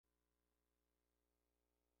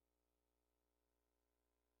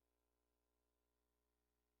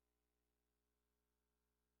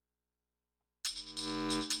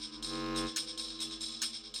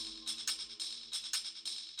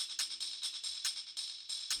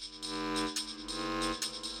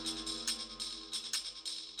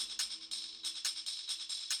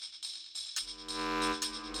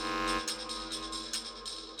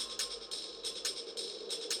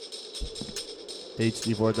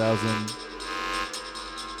HD 4000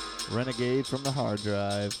 Renegade from the hard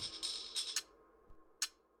drive.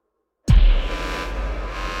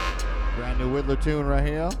 Brand new Whittler tune right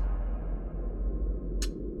here.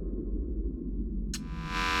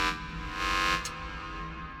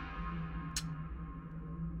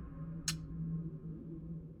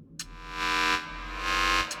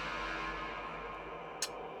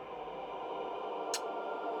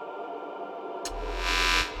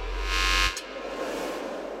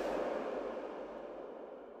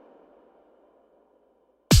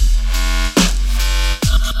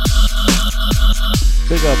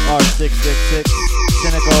 Big up R666,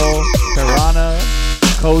 Cynical, Piranha,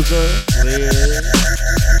 Kozer,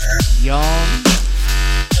 Liz, Young,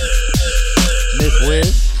 Miss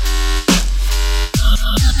Wiz.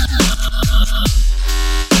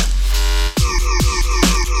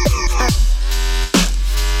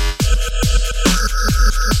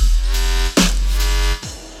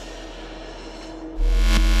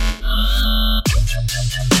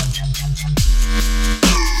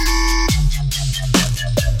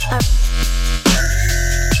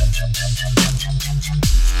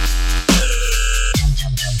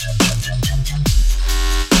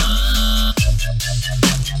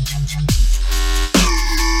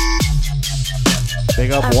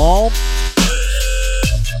 Big up Womp.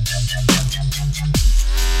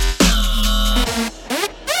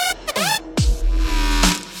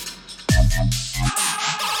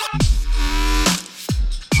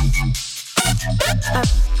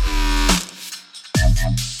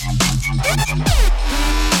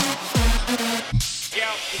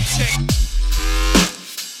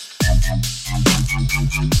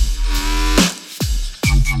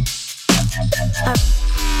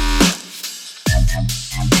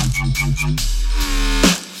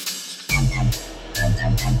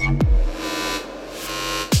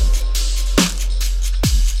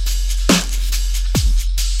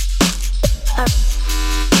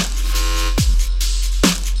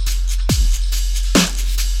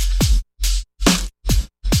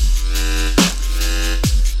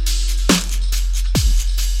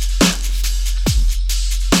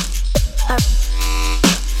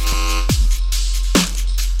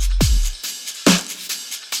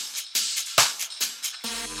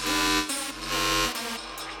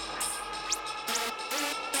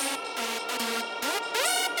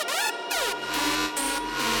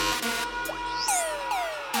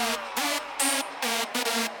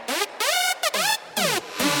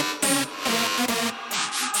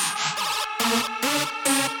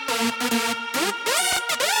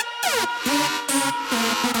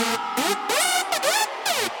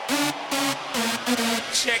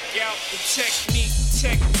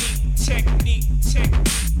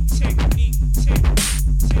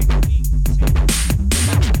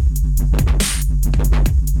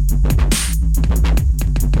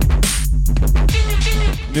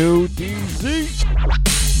 New DZ.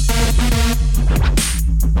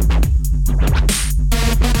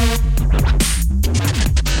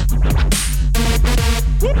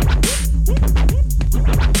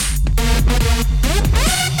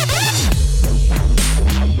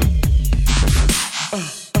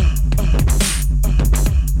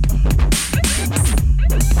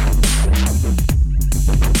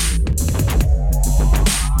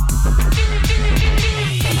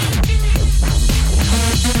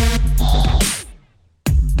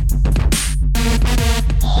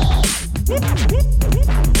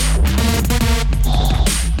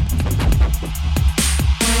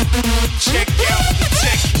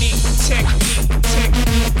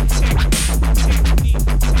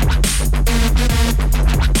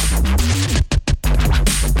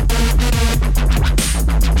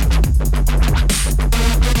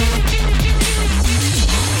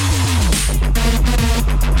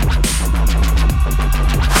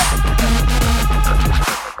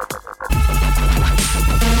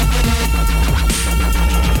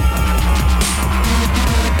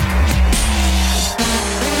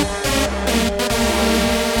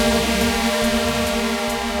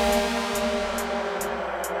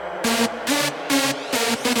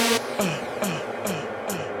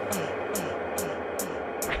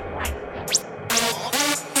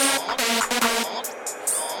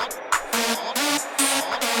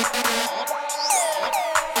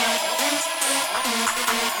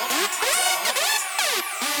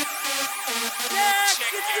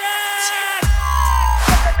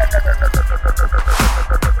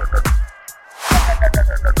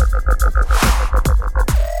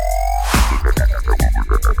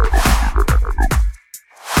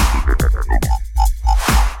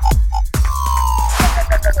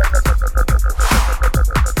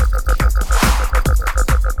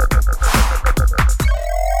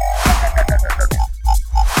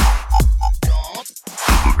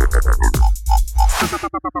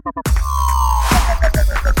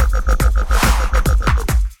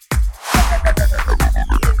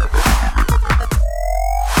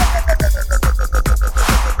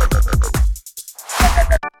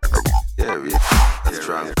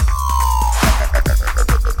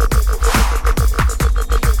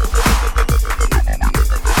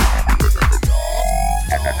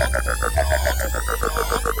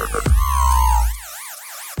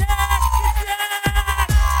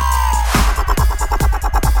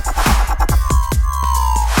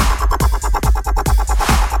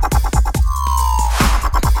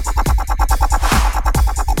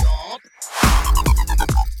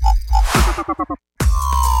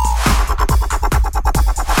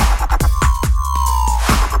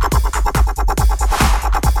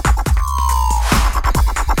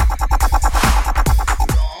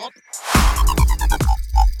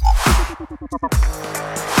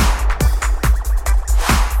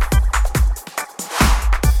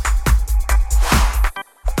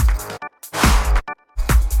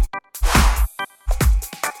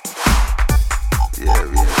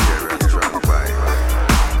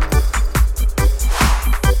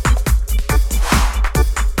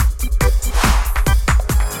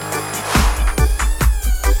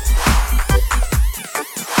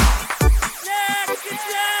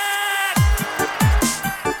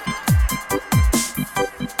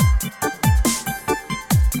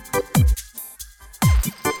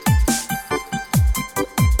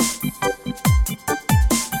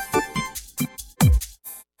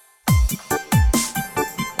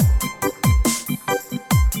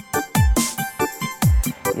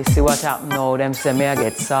 What happen now, them say me I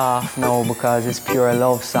get soft now because it's pure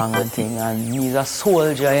love song and thing, and me's a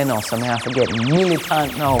soldier, you know, so me have to get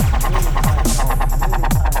militant now.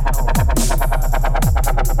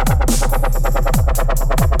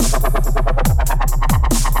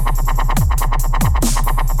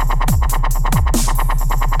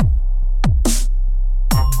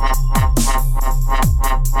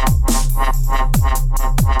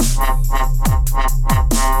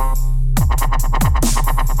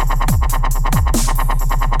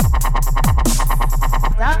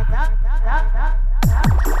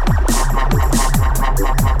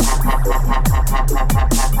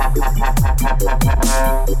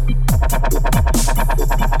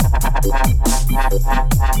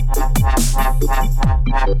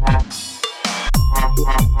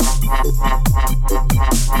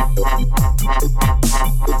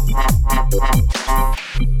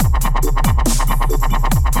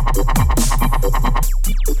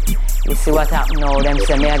 You see what happen now, them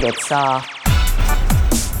say me I get soft.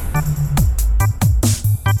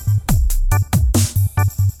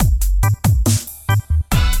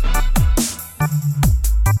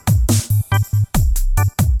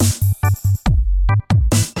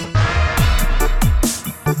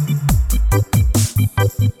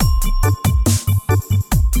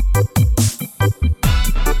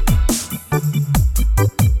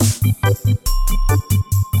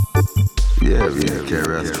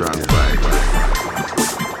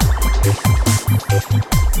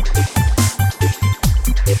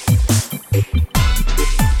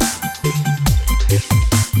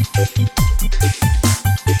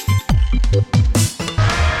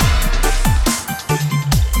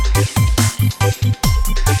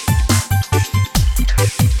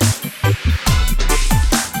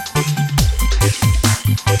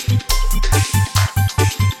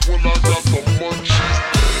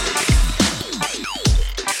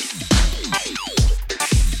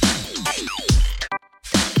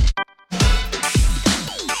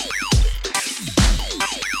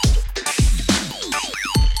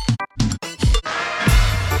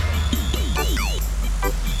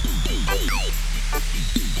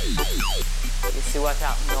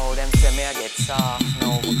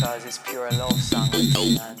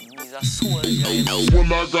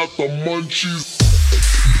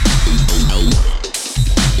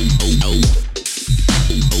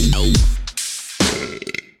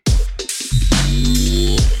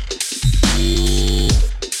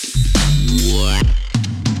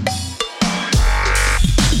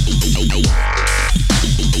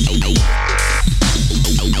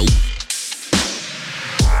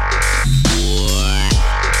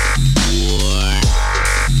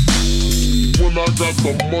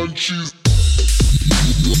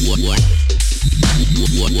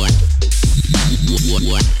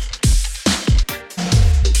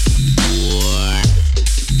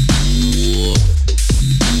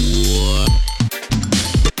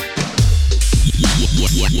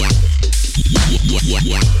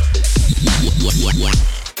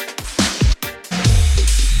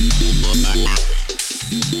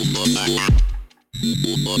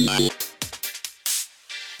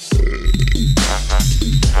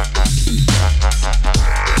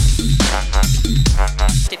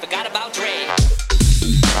 They forgot about Dre.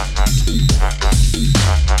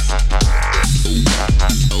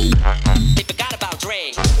 They forgot about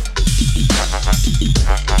Dre.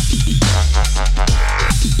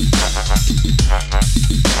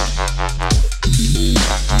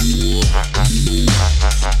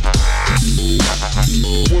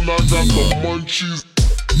 she's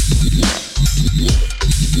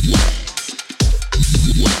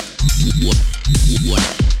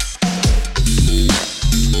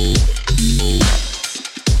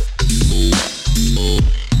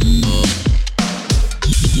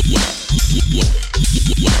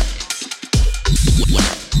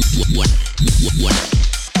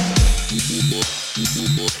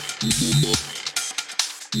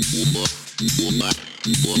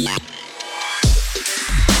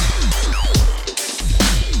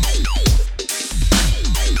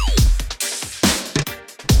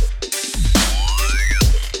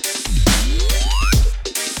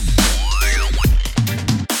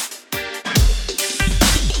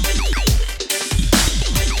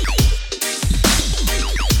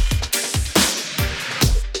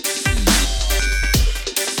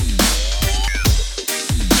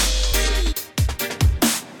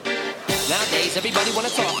everybody wanna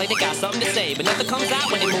talk like they got something to say, but nothing comes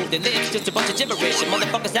out when they move their lips. Just a bunch of gibberish, and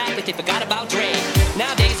motherfuckers act like they forgot about Dre.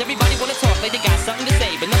 Nowadays, everybody wanna talk like they got something to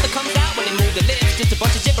say, but nothing comes out when they move their lips. Just a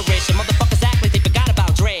bunch of gibberish, and motherfuckers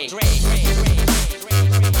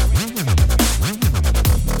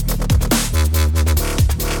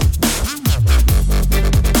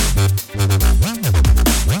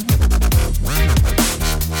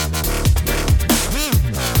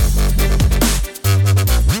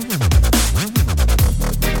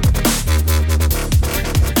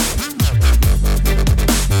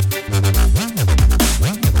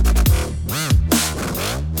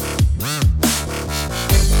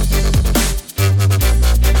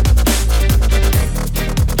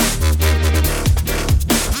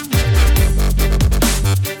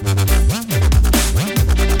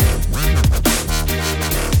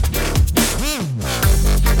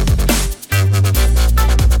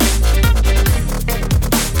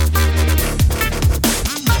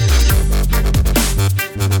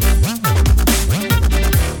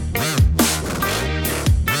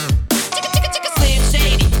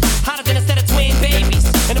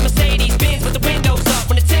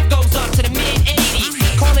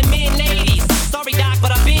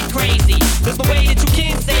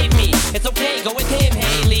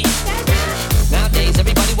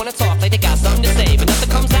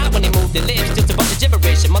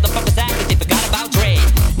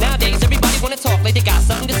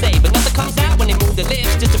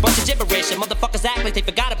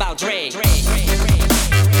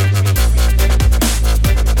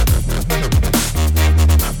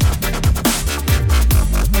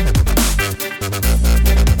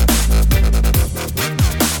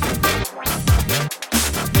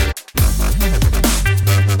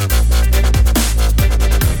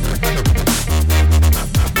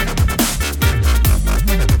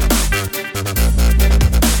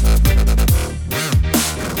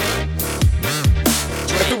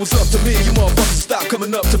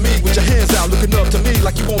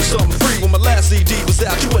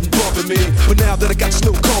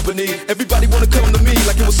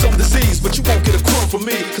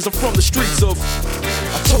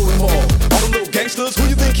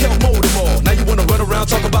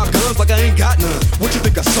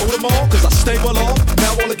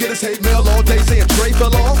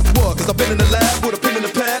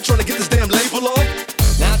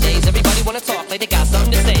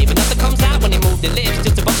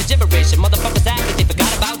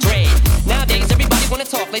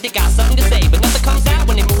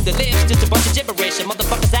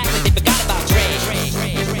act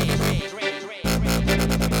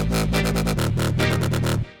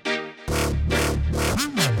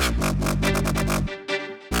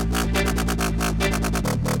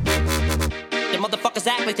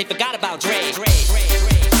like they forgot about Dre.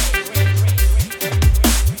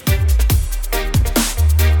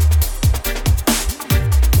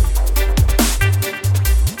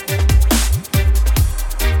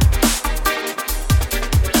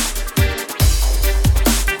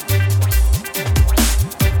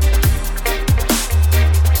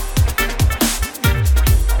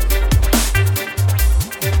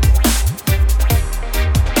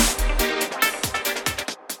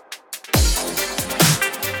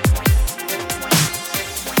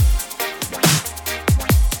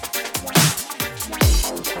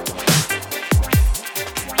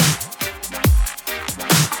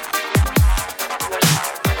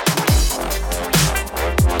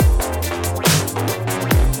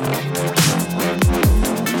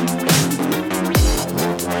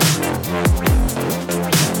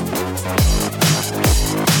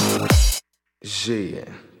 Yeah.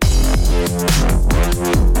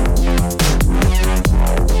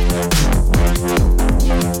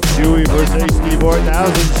 Dewey versus HD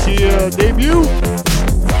 4000 Shia debut.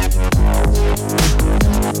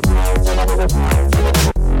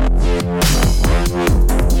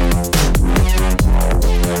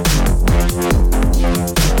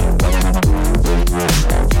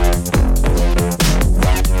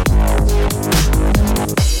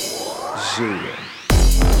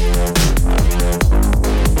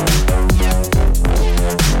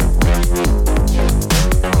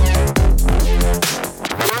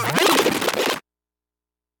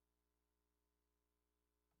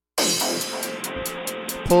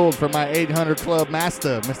 pulled for my 800 Club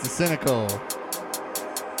master, Mr. Cynical.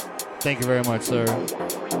 Thank you very much, sir.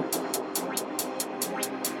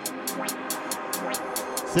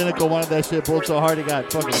 Cynical wanted that shit pulled so hard he got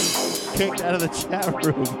fucking kicked out of the chat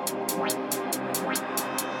room.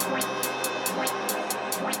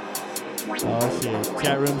 Oh shit,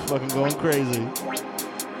 chat room's fucking going crazy.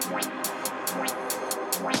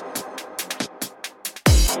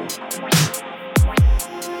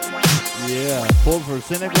 Yeah, pulled for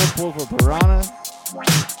Cynical, pulled for Piranha.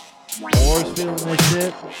 Moore's feeling this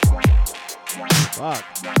shit. Fuck.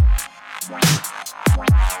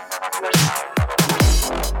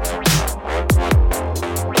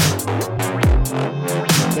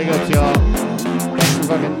 Big ups, y'all. Thanks for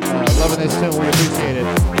fucking loving this tune. We appreciate it.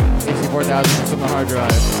 AC4000 from the hard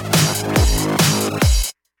drive.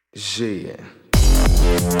 Yeah.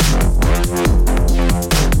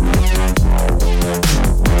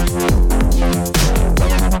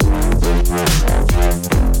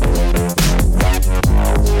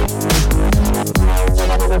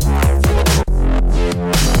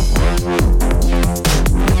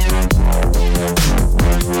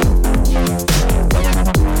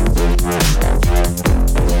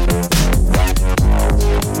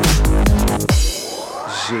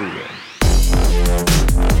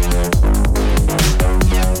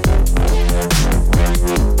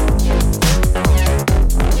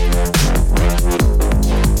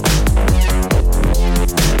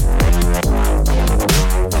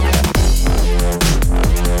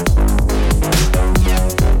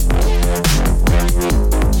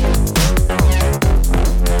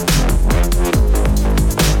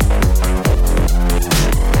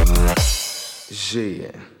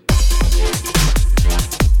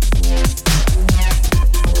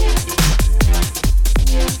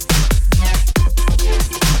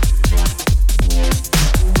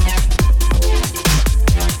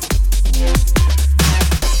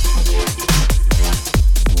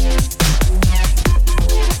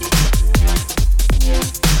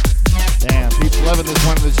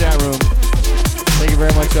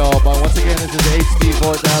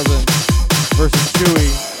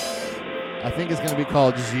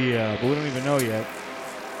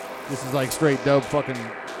 Straight dub fucking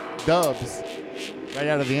dubs right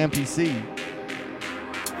out of the MPC.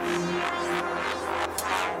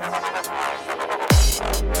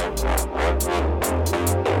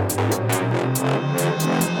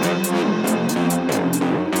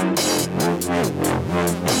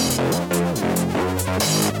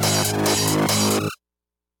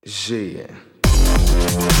 Yeah.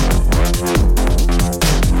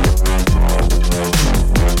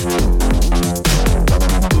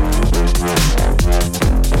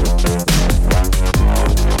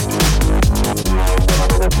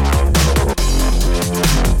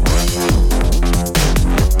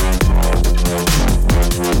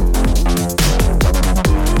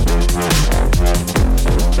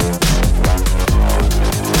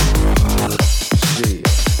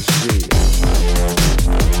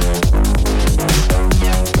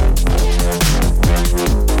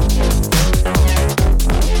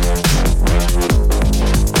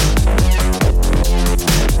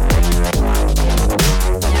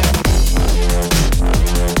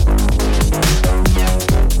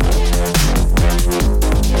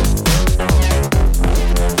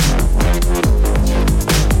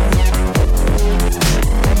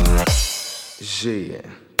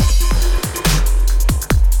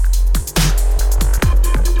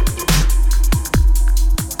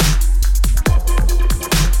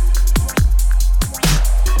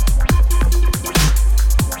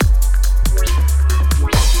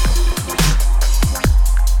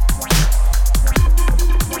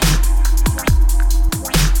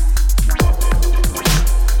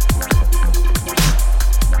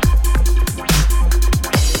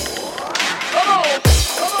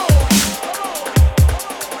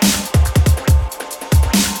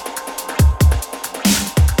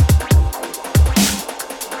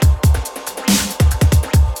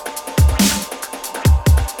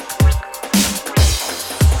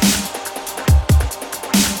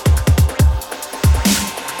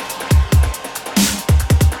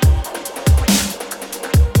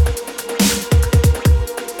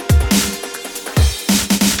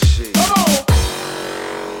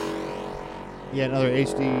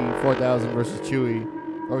 HD4000 versus Chewy,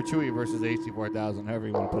 or Chewy versus HD4000, however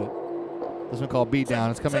you want to put it. This one called Beatdown.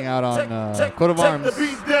 It's coming out on Coat of Arms. Check the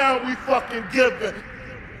beat down we fucking give it.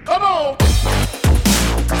 Come on!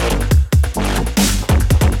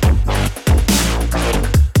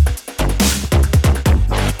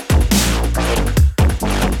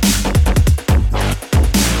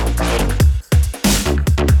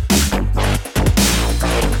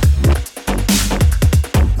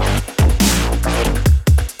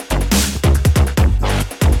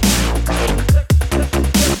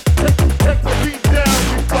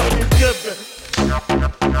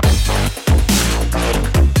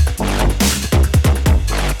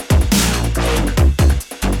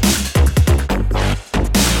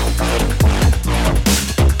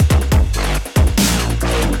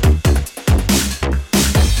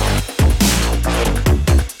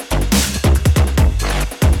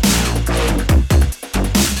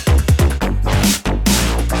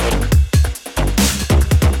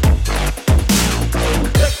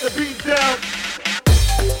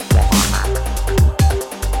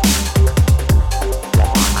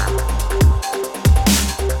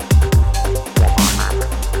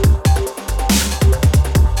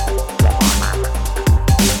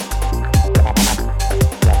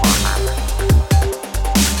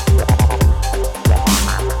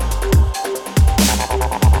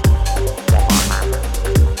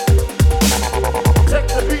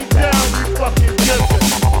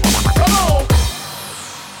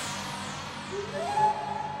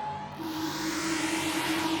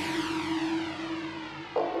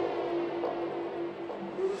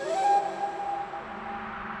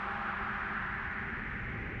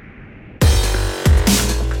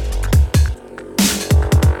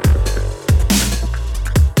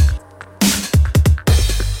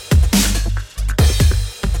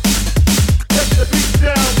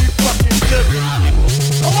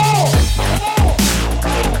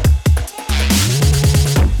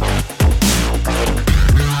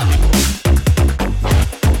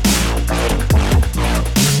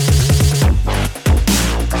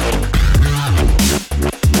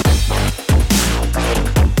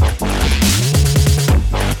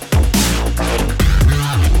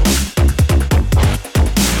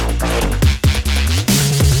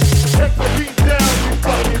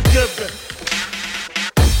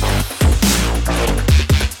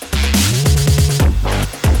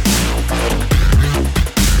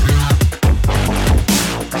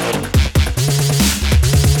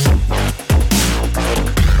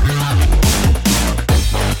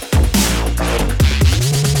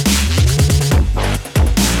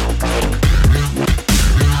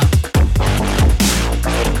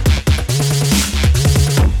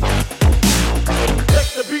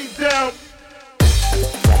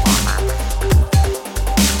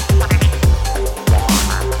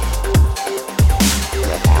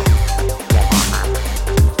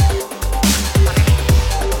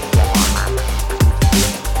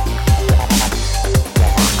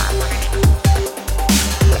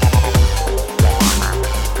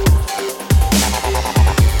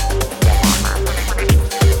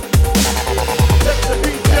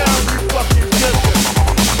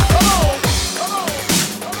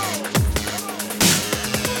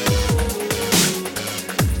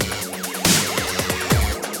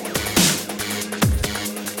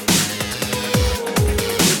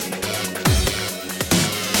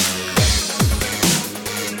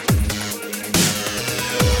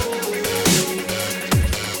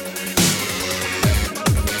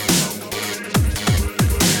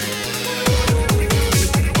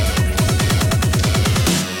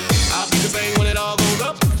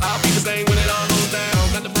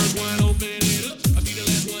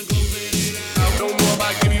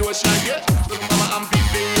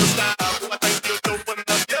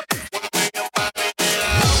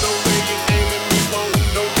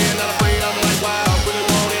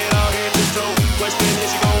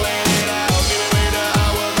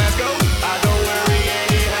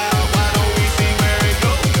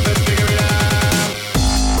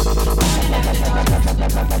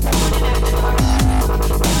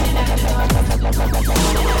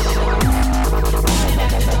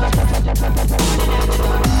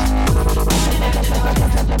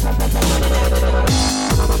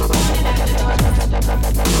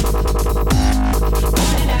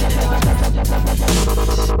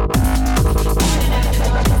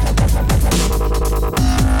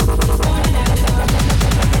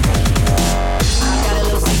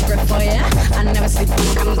 oh yeah. I never sleep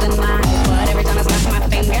when comes the night, but every time I snap my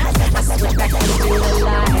fingers, I switch back into the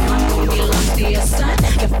light. My moon belongs to your sun.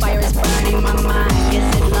 Your fire is burning my mind. Is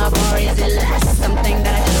it love or is it lust? Something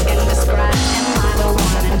that I just can't describe. Am I the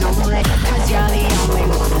one and only? Cause you're the only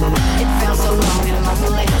one. It felt so long and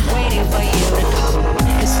lonely, waiting for you to come.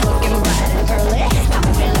 It's looking bright and early. I'm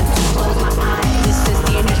willing to close my eyes. This is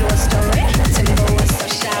the unusual story. Timber was so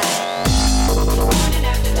shy. Morning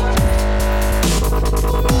after dark.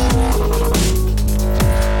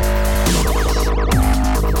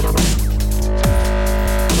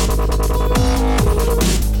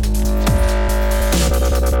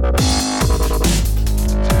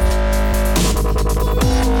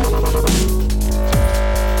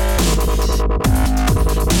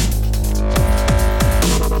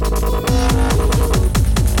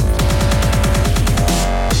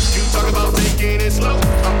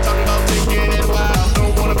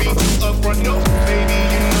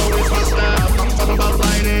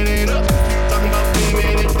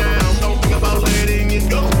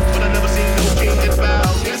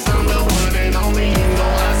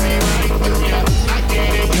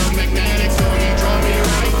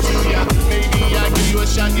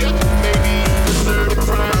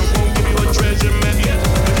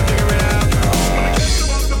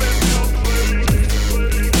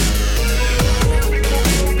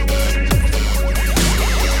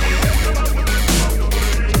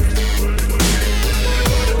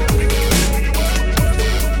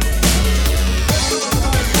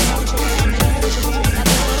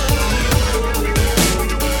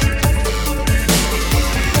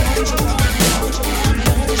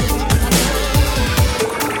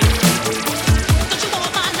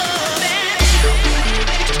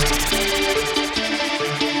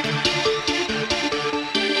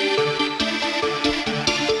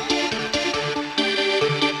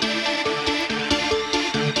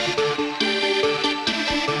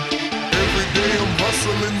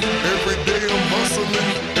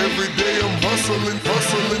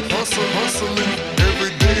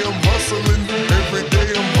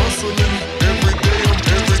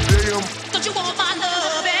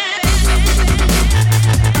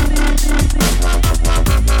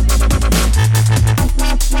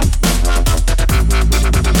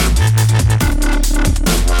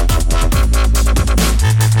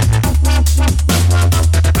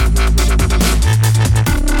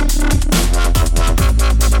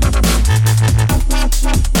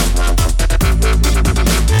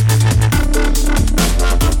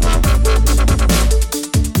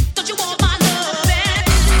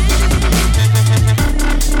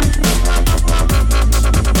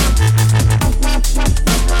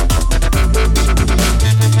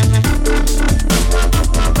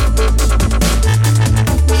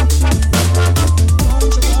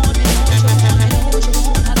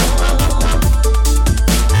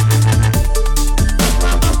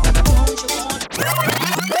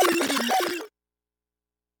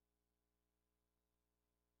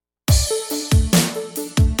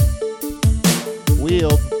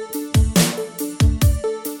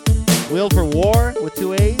 Wheeled for War with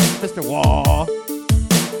 2 A's, Mr. Wah.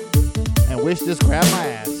 And Wish just grabbed my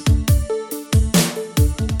ass.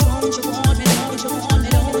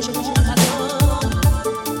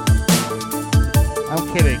 I'm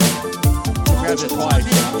kidding. She grabbed it twice.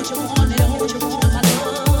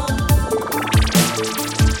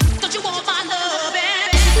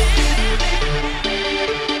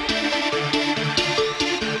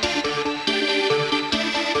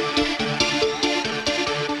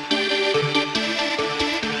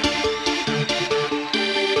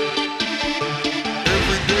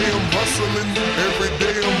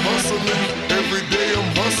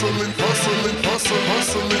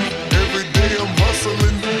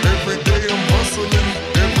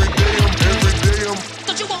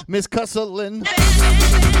 Miss Cusselin.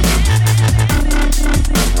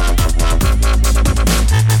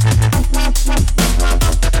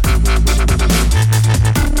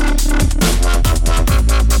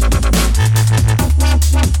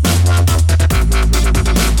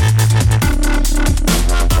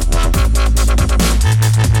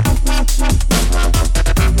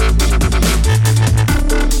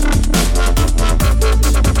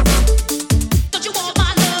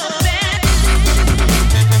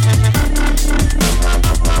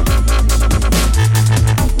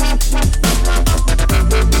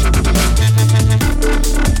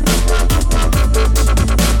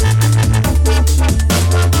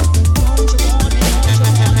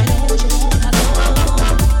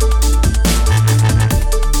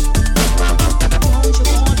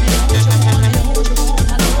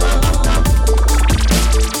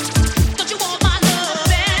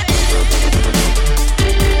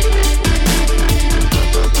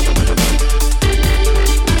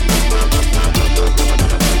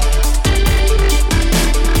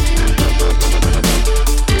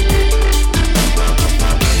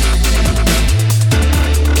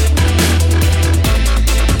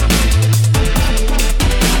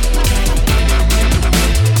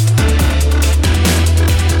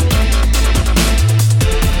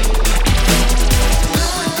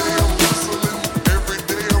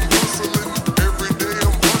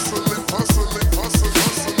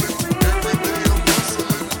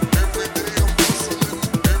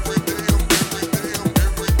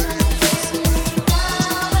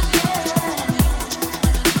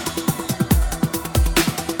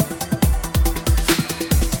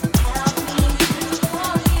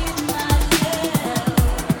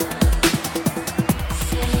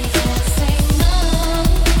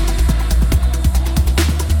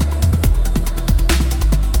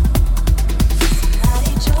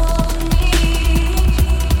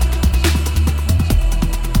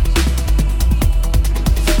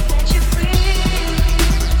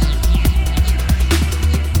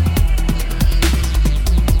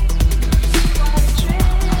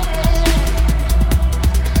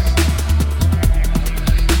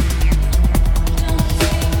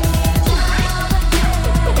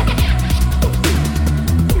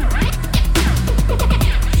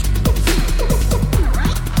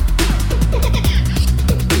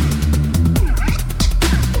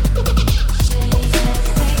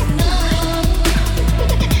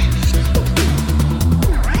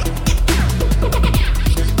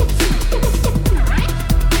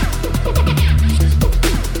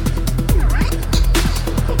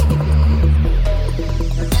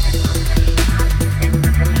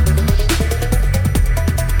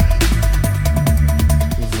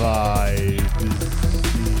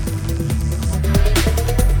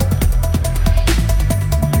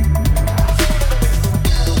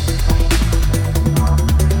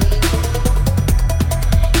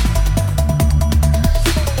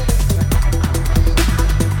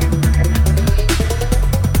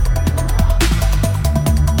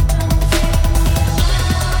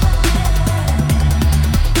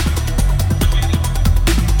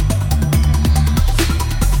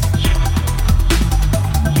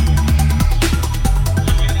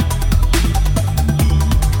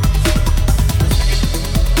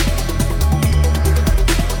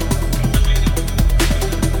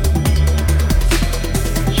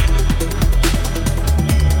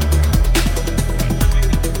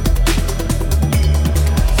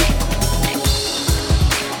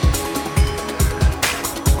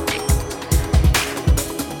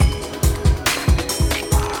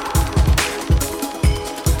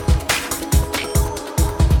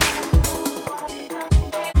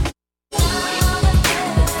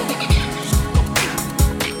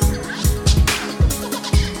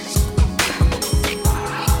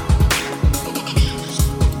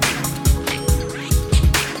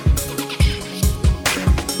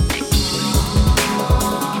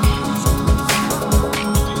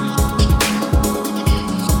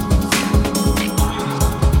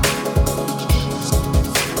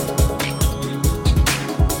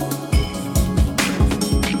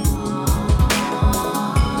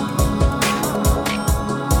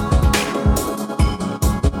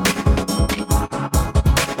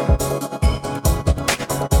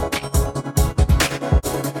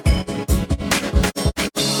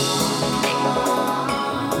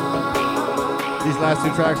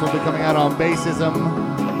 upcoming tracks will be coming out on Bassism.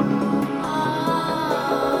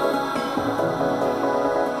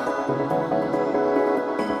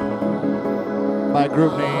 By a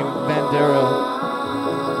group named Bandera.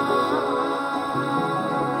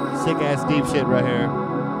 Sick ass deep shit right here.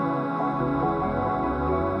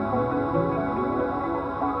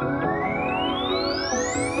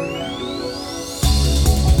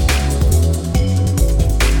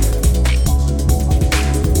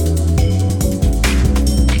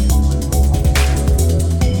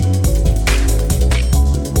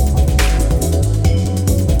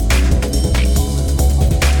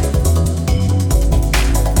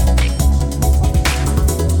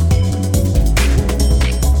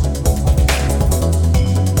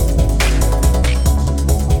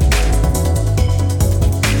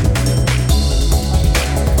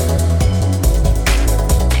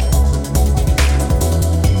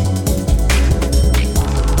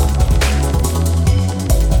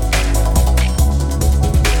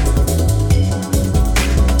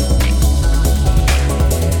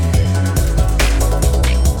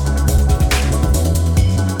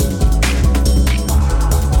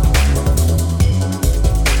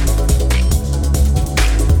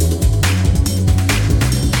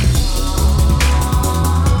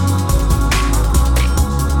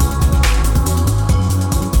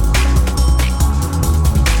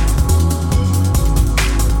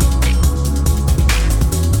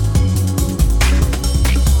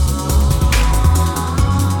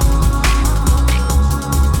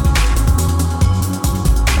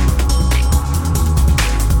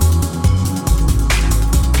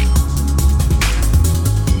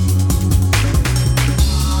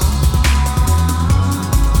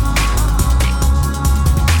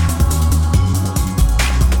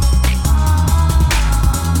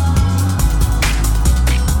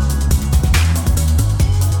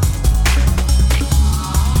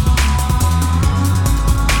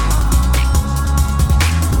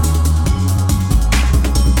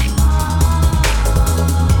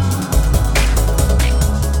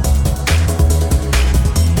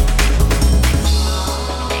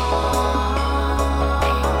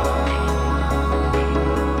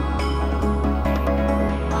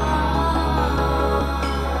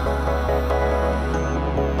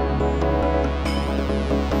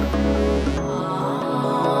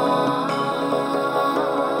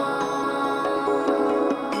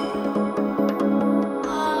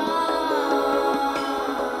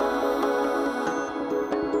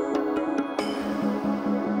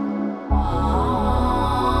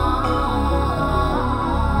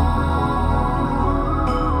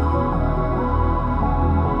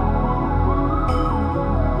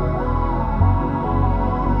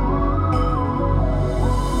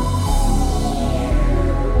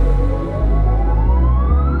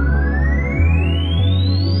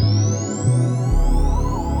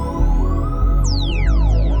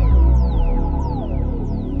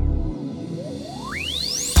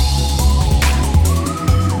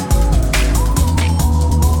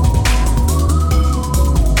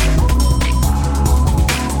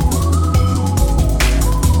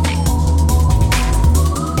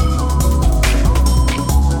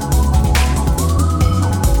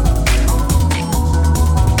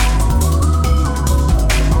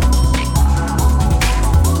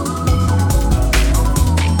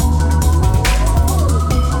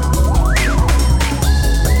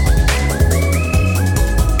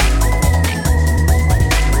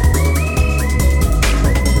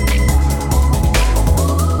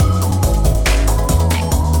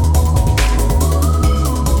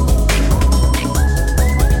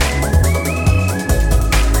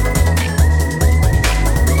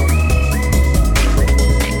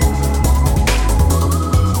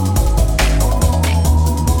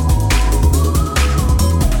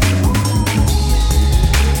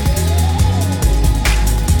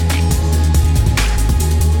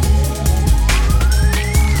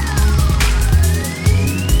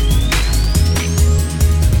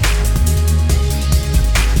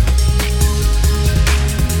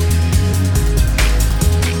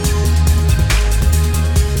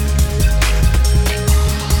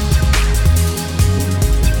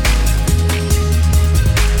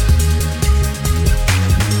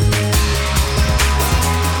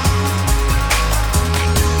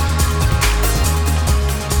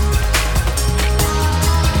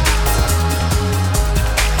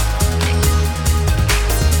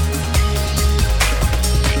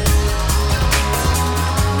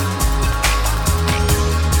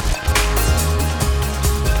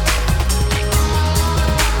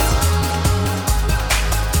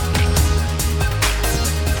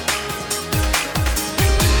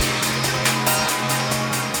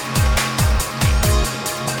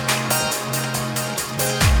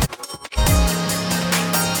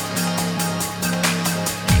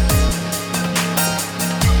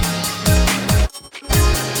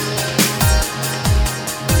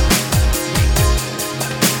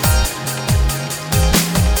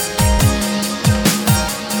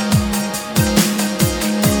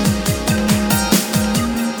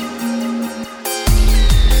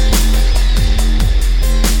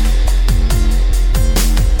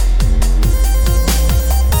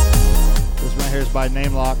 by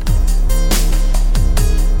Namelock.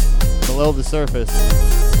 Below the Surface.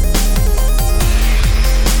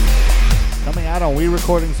 Coming out on Wii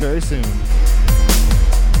Recordings very soon.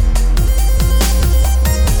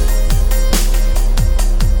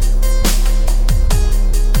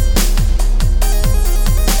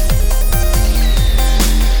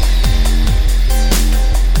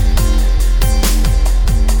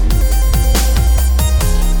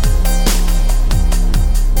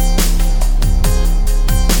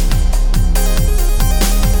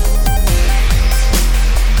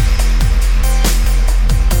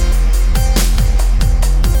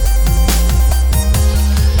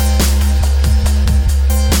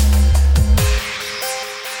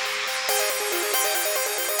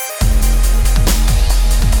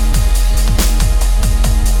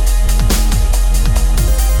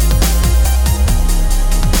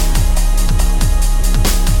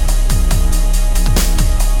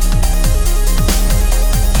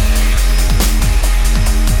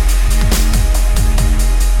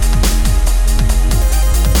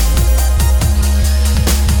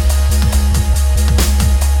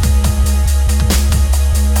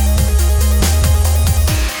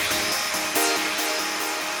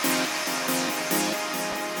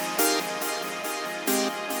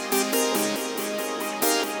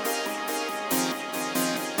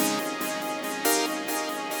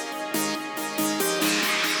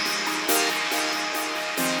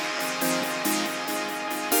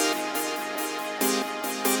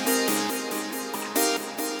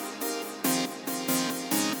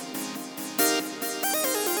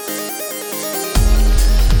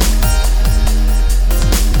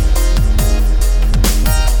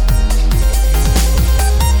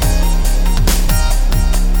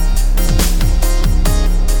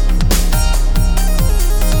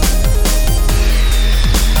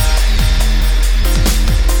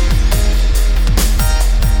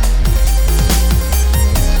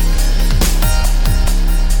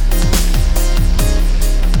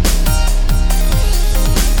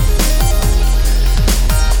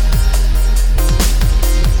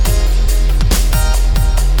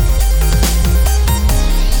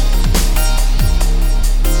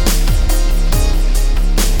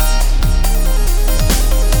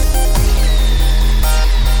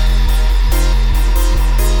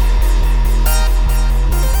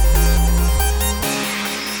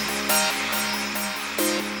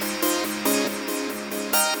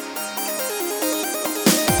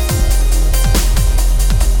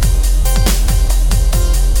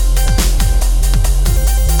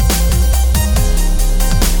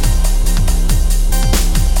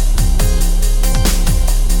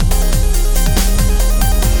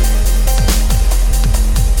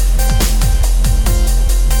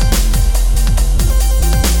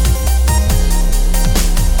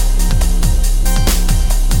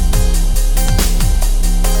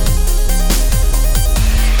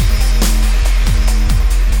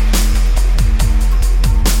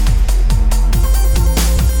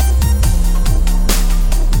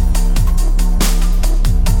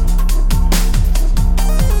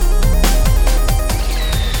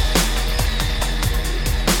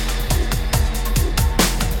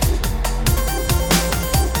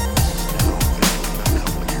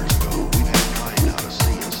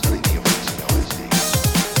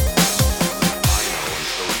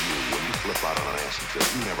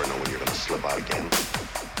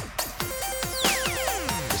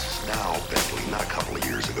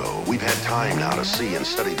 time now to see and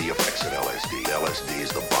study the effects of LSD. LSD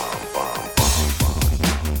is the bomb, bomb, bomb, bomb.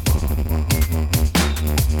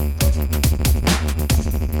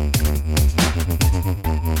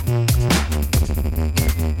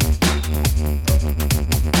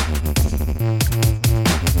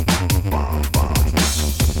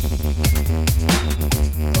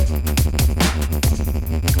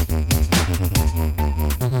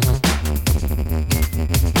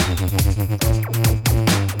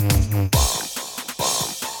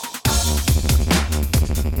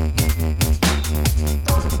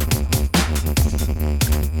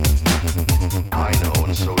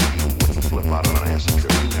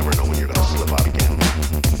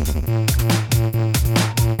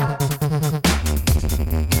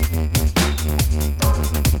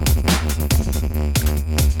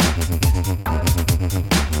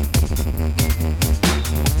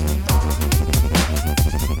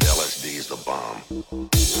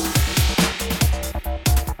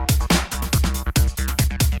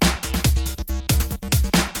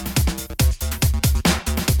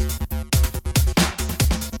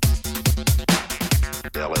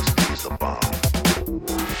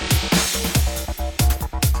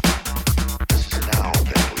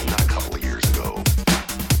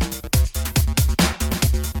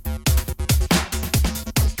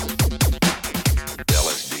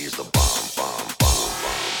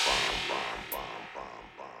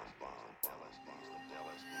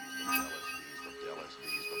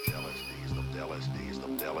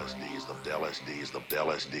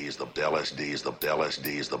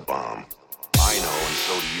 LSD's the bomb. I know, and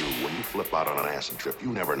so do you. When you flip out on an acid trip,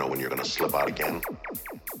 you never know when you're gonna slip out again.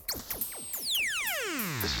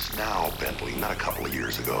 This is now, Bentley, not a couple of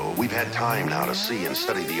years ago. We've had time now to see and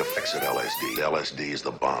study the effects of LSD. LSD's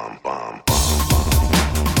the bomb, bomb, bomb, bomb.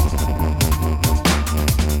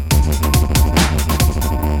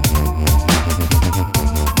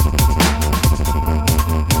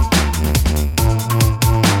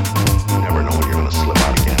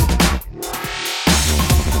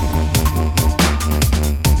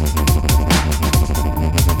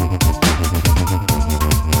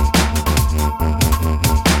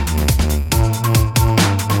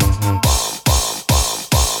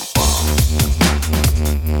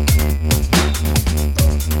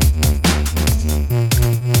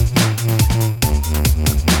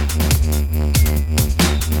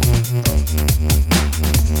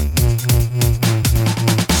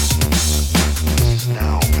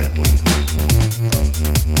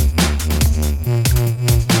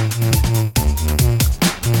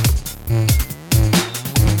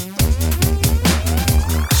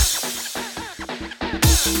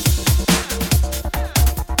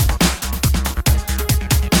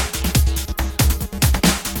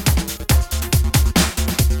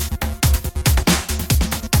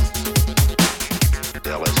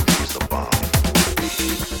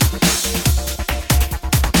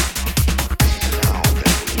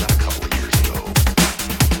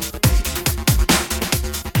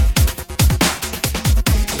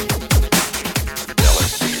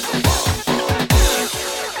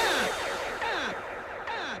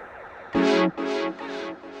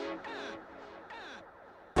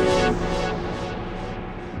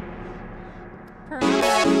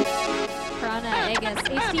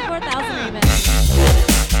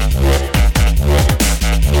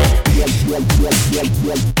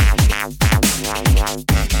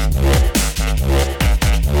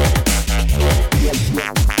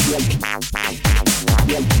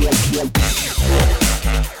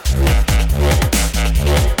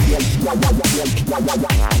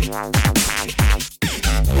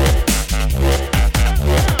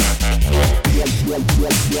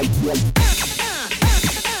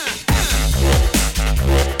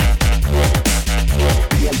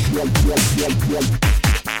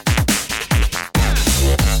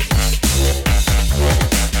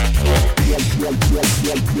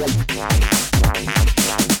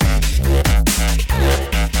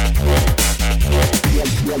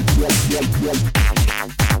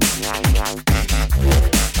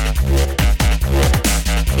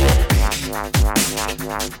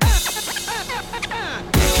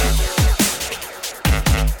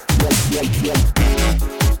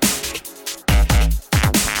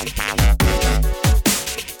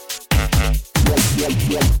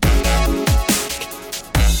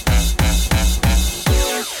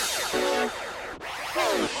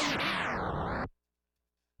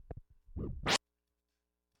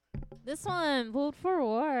 This one, Food for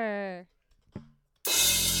War.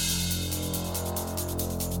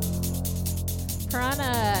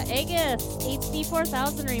 Piranha, Aegis, HD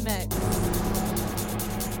 4000 remix.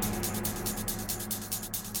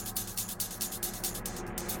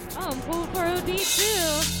 Oh, I'm Food for OD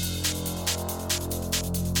too.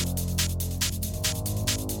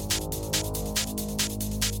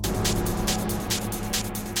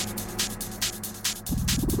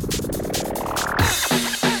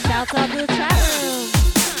 Shouts out to the chat room.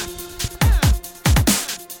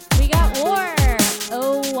 We got War,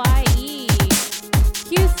 OYE,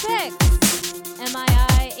 Q6,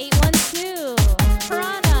 MII 812,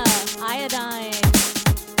 Piranha, Iodine,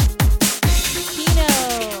 Kino,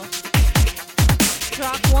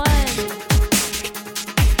 Drop 1.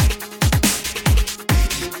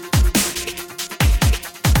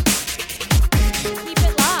 Keep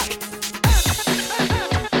it locked.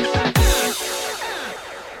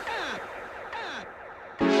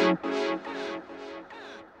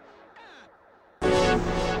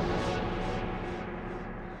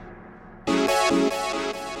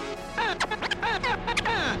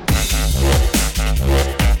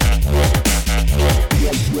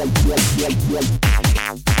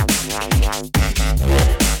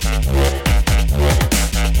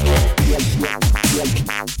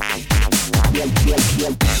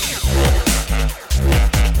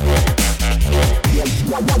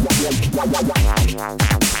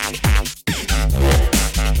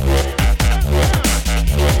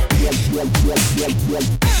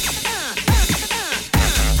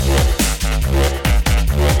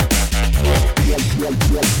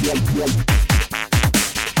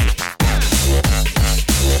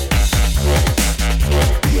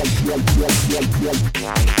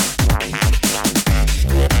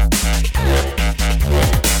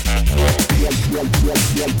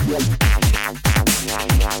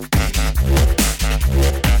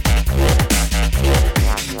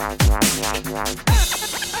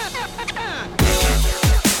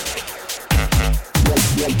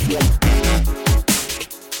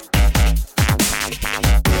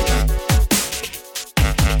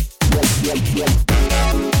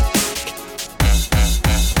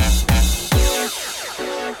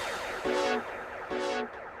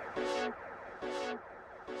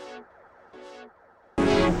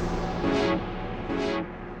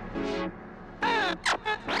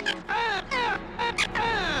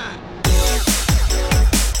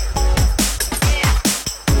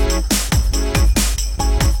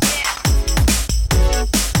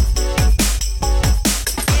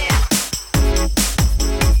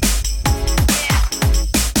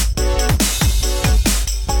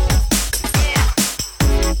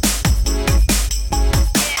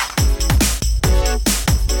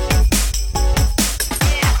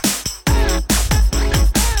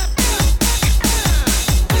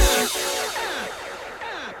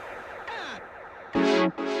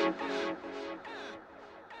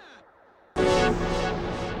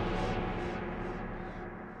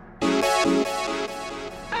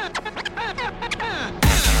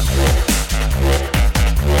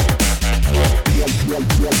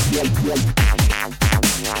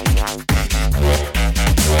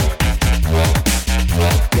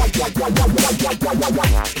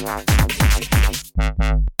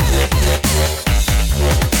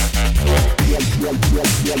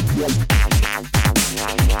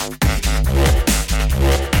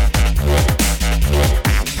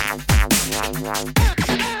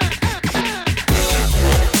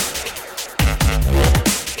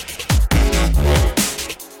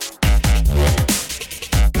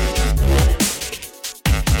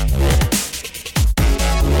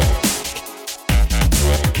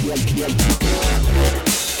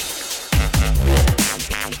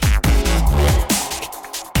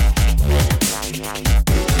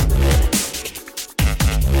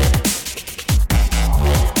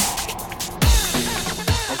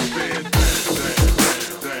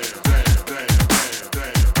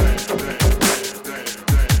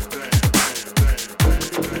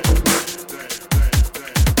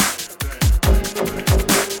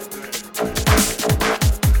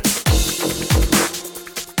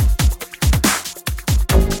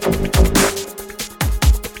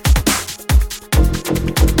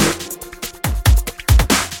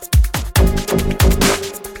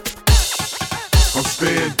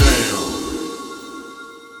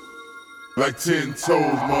 Like 10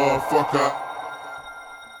 toes, motherfucker.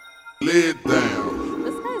 Lay it down.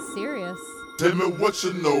 This guy's serious. Tell me what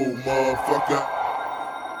you know, motherfucker.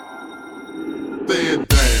 Lay it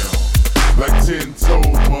down. Like 10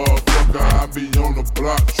 toes, motherfucker. I be on the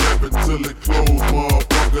block trapping till it close,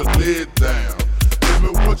 motherfucker. Lay it down. Tell me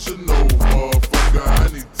what you know, motherfucker. I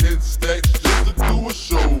need 10 stacks just to do a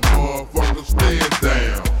show, motherfucker. Stand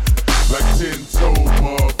down. Like 10 toes,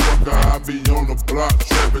 motherfucker. I be on the block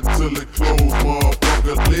trapping till it close,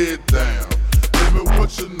 motherfucker. Lay it down. Tell me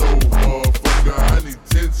what you know, motherfucker. I need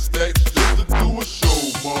 10 stacks just to do a show,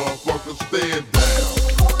 motherfucker. Stand down.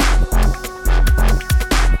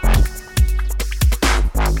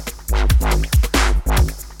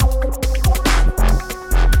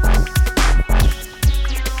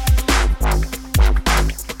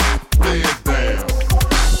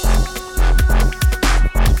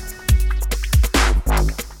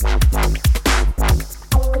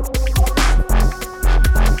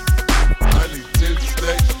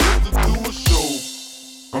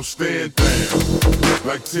 Stand down,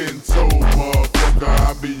 like 10 toes, motherfucker.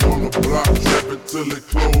 I be on the block trapping till it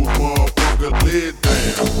close, motherfucker. Lay it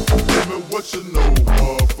down. Tell me what you know,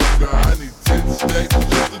 motherfucker. I need 10 stacks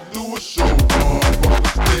just to do a show,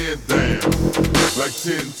 motherfucker. Stand down, like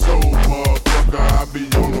 10 toes, motherfucker. I be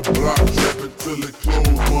on the block trapping till it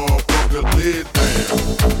close, motherfucker. Lay it down.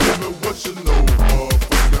 Tell me what you know,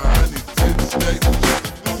 motherfucker. I need 10 stacks just to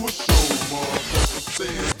do a show, motherfucker.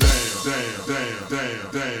 Stand down.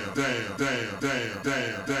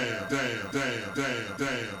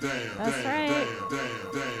 That's right.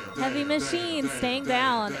 Heavy Machine, Staying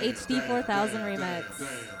Down, HD 4000 remix.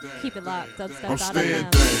 Keep it locked, dubstep.fm.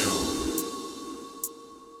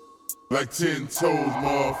 Like 10 toes,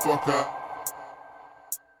 motherfucker.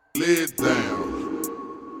 Lay it down.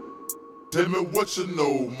 Tell me what you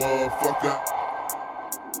know, motherfucker.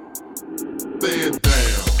 Lay it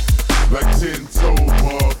down. Like 10 toes,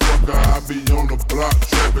 motherfucker. I be on the block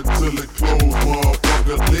trapping till it close,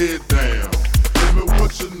 motherfucker. Lay it down. Tell me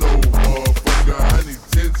what you know, motherfucker. I need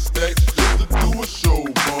 10 stacks just to do a show,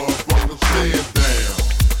 motherfucker. Stand down.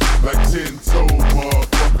 Like 10 toes,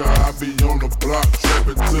 motherfucker. I be on the block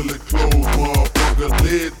trapping till it close, motherfucker.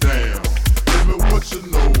 Lay it down. Tell me what you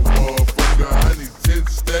know, motherfucker. I need 10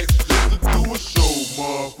 stacks just to do a show,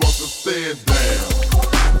 motherfucker. Stand down.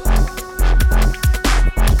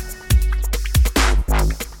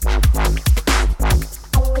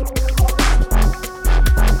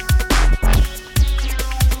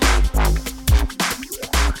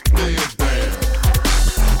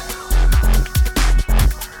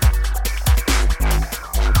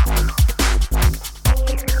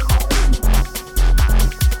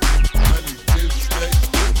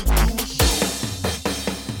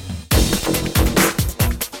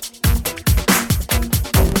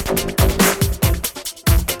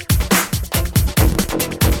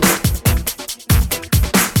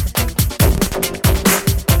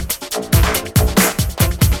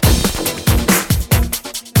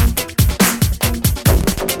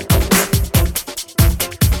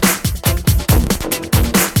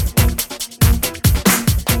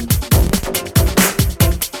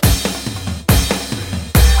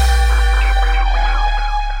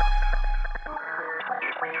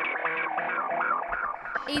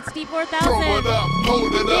 HD4000.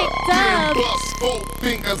 Hold it Big up, dub. bust 4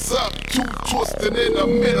 fingers up, 2 twisting in the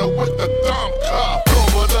middle with the thumb cup.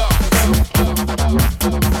 Throw it up.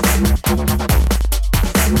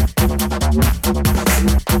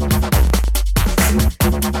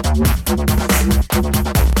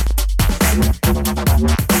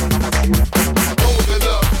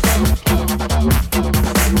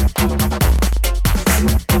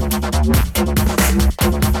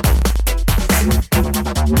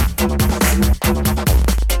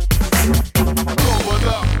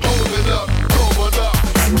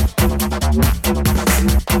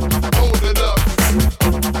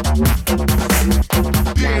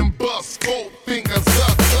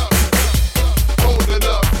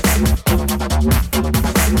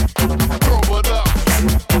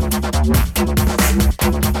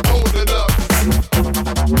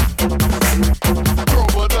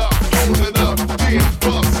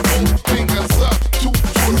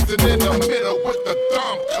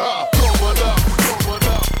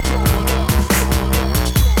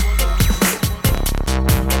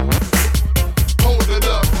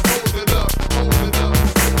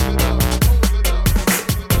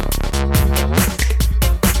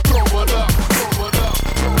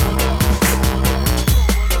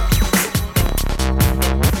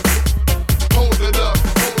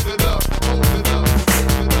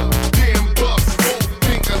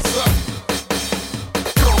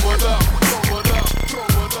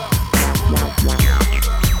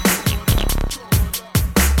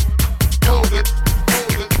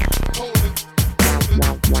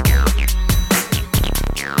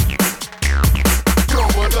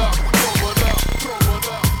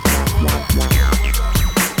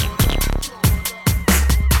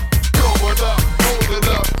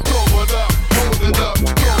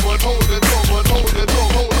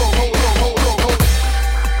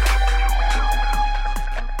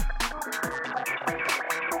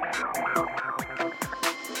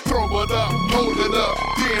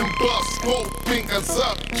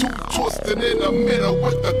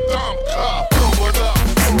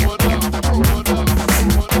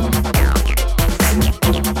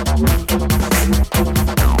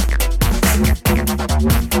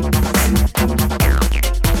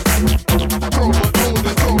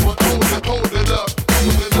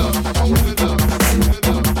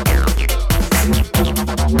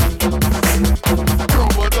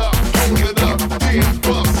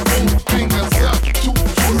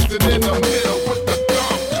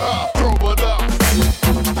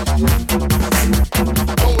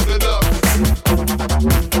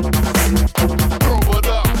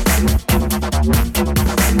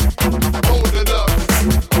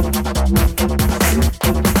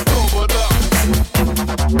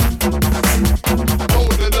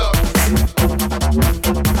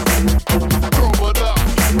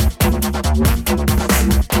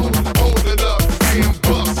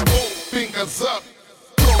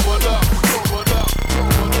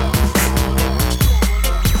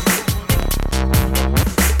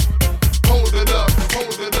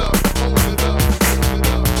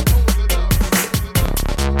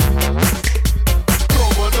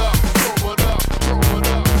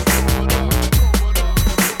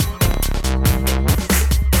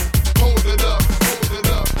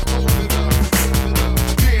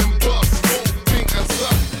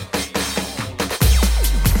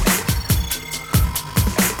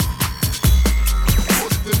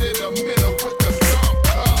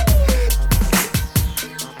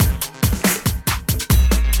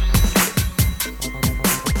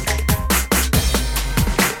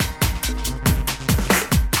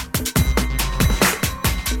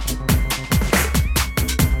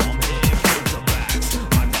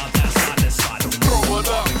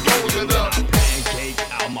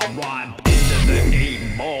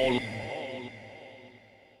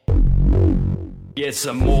 Get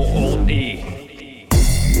some more OE.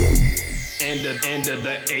 End of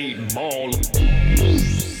the 8 ball.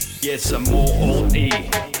 Get some more OE.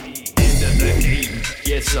 End of the 8.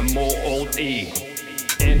 Get some more OE.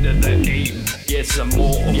 End of the 8. Get some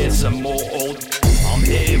more OE. I'm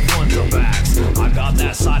hitting front to backs. I got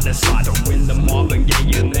that side to side to win the Marvin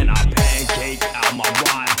Gaye, and then I pancake out my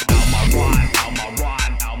rhyme, out my rhyme, out my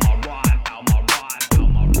rhyme, out my rhyme, out my rhyme, out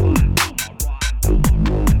my rhyme, out my rhyme.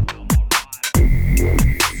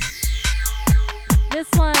 This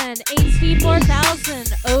one,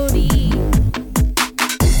 HD4000 OD.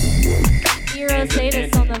 Eros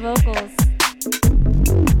Davis on the vocals.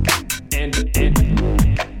 End of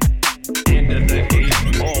the 8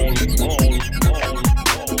 ball.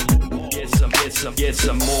 Get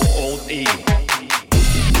some more OE.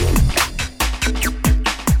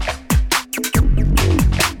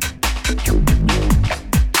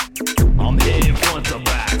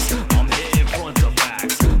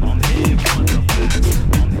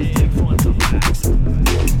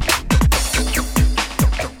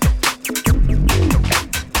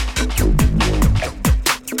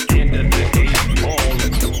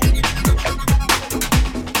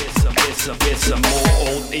 some more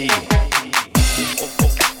old E.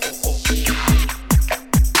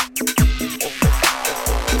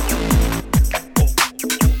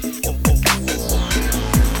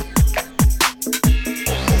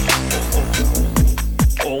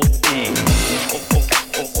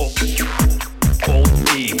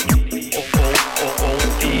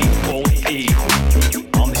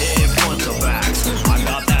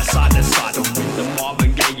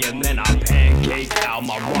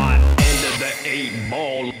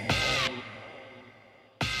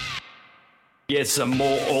 Get some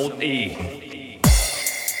more old E.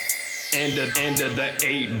 End of the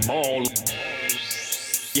 8 ball.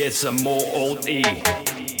 Get some more old E. End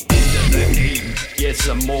of the 8. Get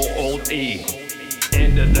some more old E.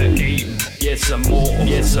 End of the 8. Get some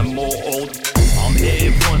more old. I'm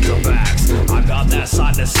hitting front to backs. I got that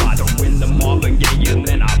side to side to win the Marvin Gaye, and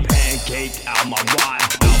then I pancake out my ride,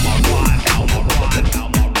 out my ride, out my ride, out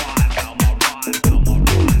my ride, out my ride, out my ride.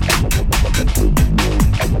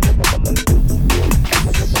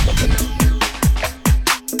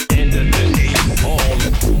 End of the 8 ball.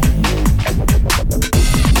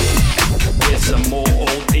 Get some more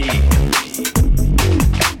old E.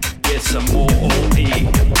 Get some more old E.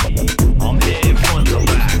 I'm hitting front to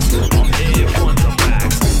backs. I'm hitting front to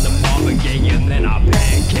backs. The Marvin Gaye, and then I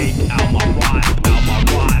pancake out my ride, out my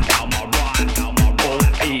ride, out my ride, out my old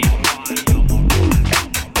E.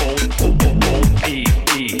 Old E,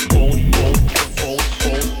 E. Old E. Old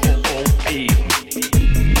E.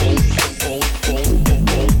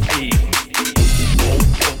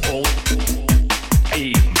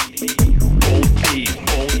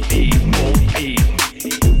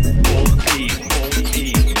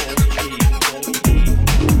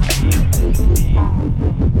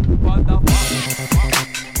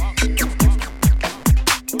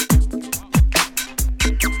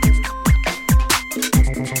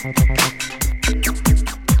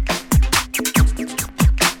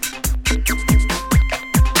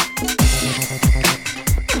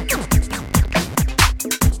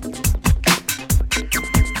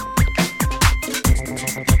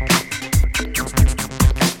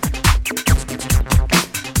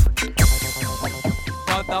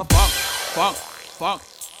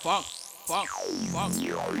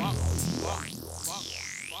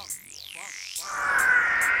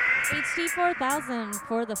 HD 4000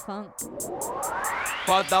 for the funk.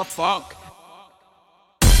 For the funk.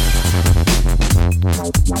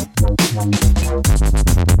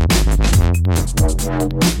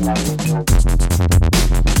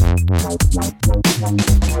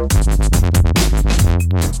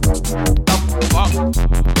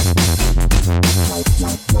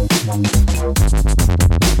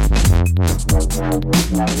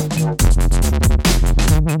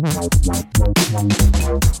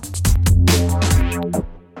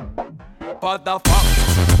 What the fuck?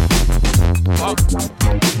 Fuck.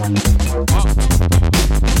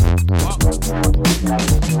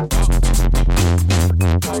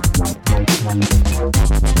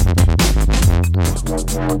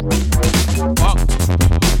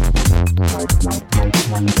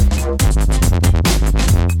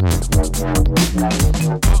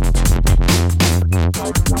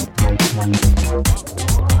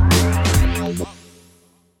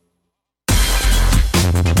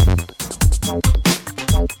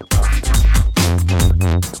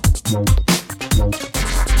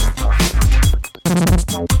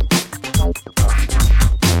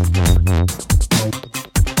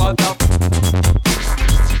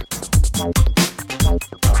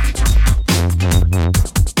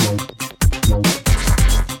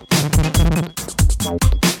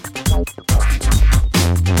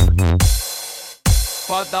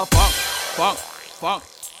 What the fuck? Fuck, fuck, fuck, fuck,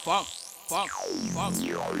 fuck, fuck, fuck.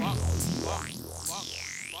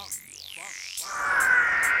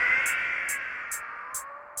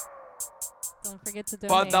 Don't forget to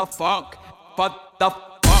donate. What the fuck? What the fuck?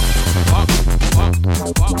 Fuck, fuck,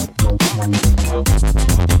 fuck,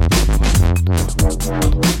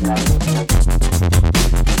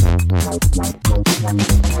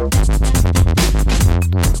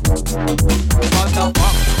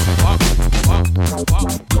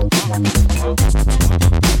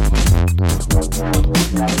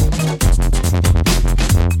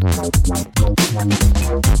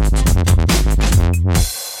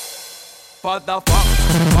 what the fuck? Fuck, fuck, fuck, what the fuck?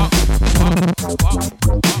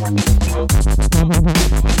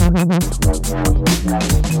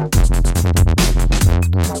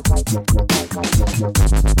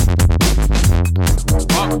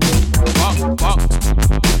 Fuck, fuck, fuck, fuck,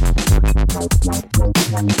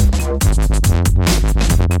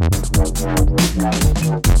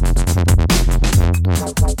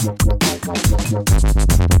 fuck. What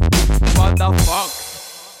the fuck?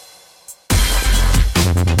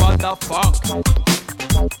 What the fuck?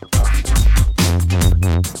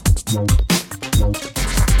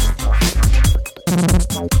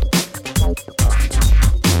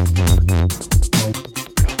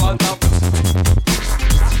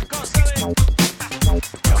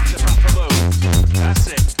 That's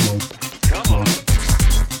it. Come on.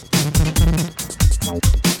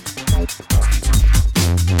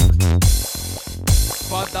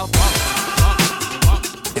 What the fuck?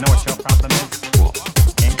 You know what your problem is? What?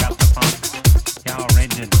 Ain't got the funk. You're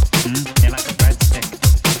rigid. You're like a breadstick.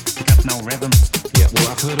 You got no rhythm. Yeah, well,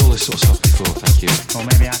 I've heard all this sort of stuff before, thank you. Well,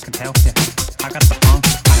 maybe I could help you. I got the funk.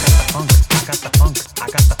 I got the funk. I got the funk. I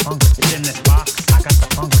got the funk. It's in this box. I got the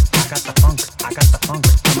funk. I got the funk. I got the funk.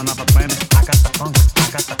 From another planet. I got the funk. I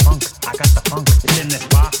got the funk. I got the funk. It's in this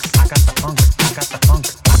box. I got the funk. I got the funk.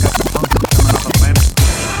 I got the funk. From another planet.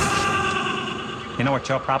 You know what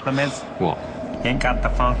your problem is? What? You ain't got the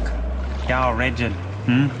funk. You're all rigid.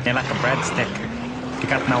 You're like a breadstick. You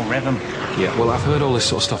got no rhythm. Yeah, well, I've heard all this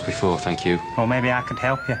sort of stuff before, thank you. Well, maybe I could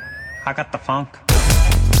help you. I got the funk.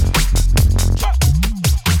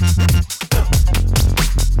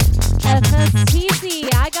 FSTC,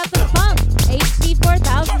 I got the funk. HD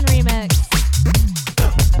 4000 remix.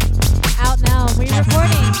 Out now,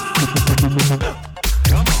 re-recording.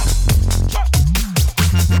 Come on.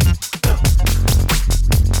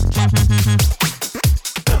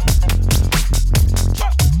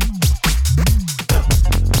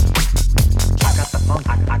 I got the funk.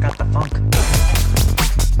 I got the funk.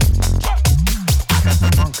 I got the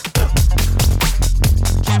funk.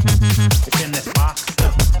 It's in this box.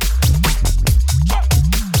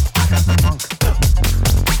 I got the funk.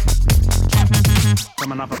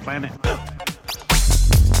 From another planet. I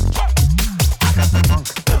got the funk.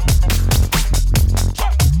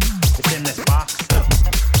 It's in this box.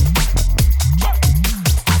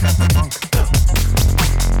 I got the funk.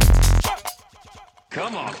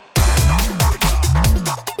 Come on.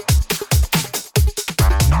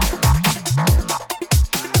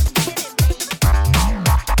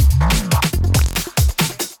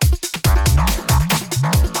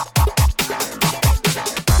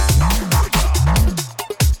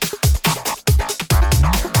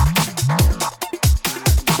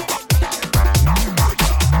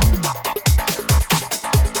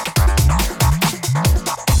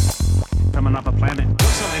 From another planet.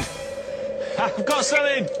 Something. I've got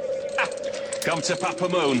something. Come to Papa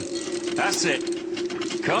Moon. That's it.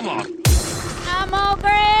 Come on. I'm over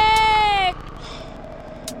it.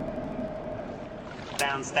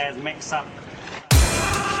 Downstairs mix up.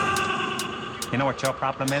 You know what your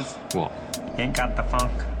problem is? What? You ain't got the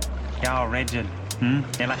funk. You're all rigid.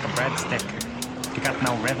 You're like a breadstick. You got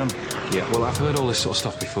no rhythm. Yeah, well, I've heard all this sort of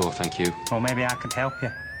stuff before, thank you. Well, maybe I could help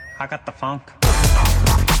you. I got the funk.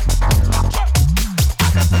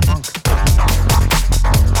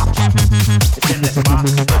 It's in this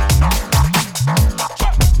box. I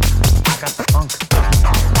got the funk.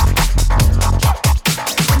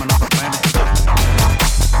 From another planet.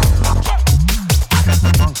 I got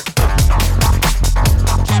the funk.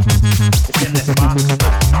 It's in this box.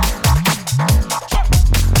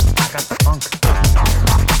 I got the funk.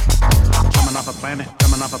 From another planet.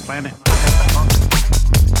 From another planet. I got the funk.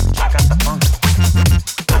 I got the funk.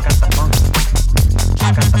 I got the funk.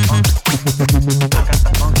 I got the funk. I got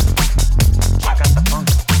the funk. I got the funk.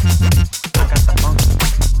 I got the funk.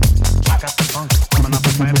 I got the funk. From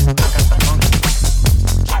another planet. I got the funk.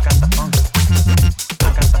 I got the funk. I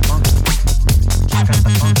got the funk. I got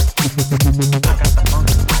the funk. I got the funk.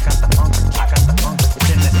 I got the funk. I got the funk. It's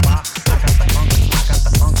in this box. I got the funk. I got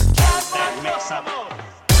the funk. That mix up.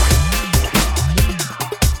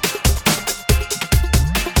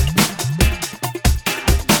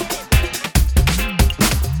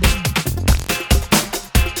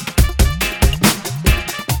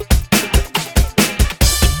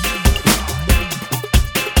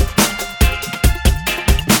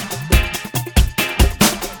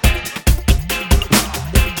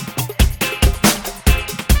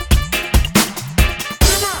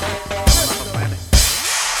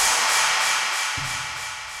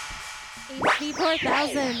 HD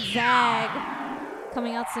 4000 Zag.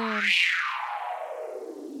 Coming out soon.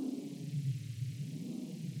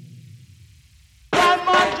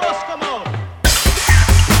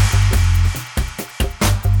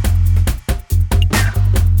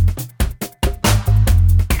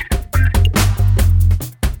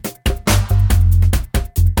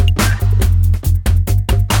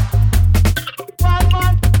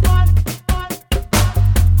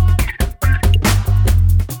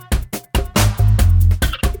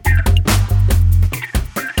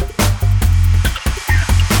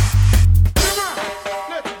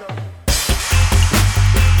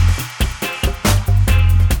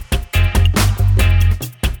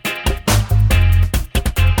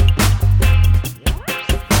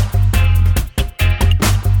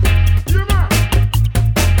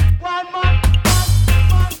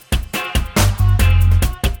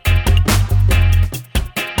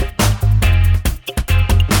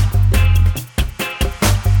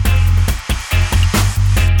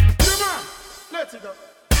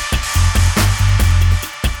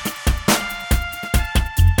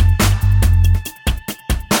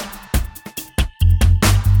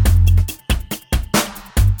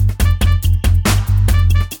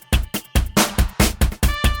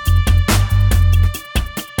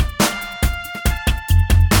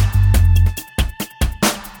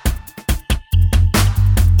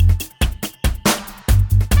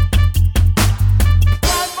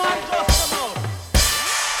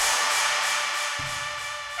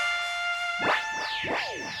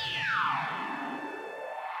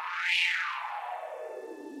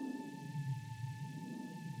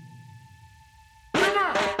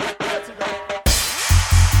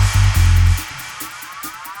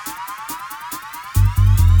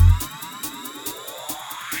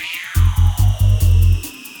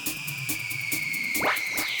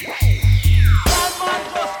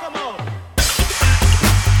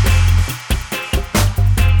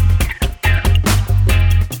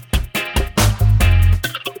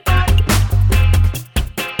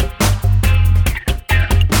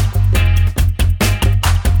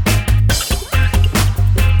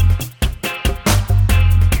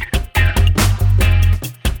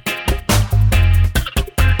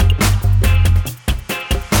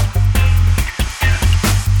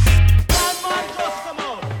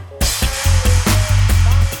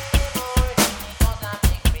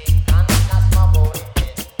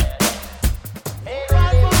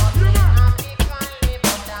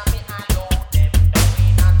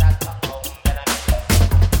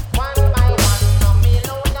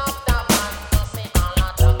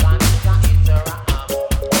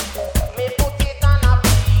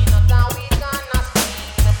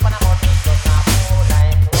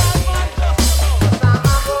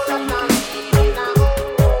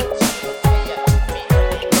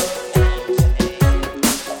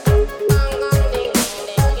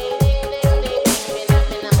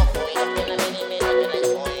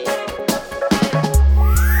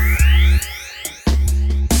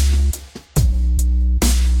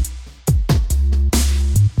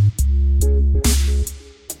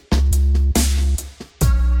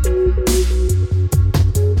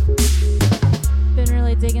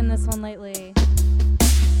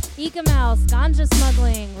 Pika Mouse, Ganja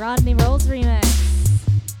Smuggling, Rodney Rolls remix.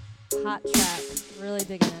 Hot track. Really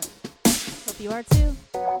digging it. Hope you are too.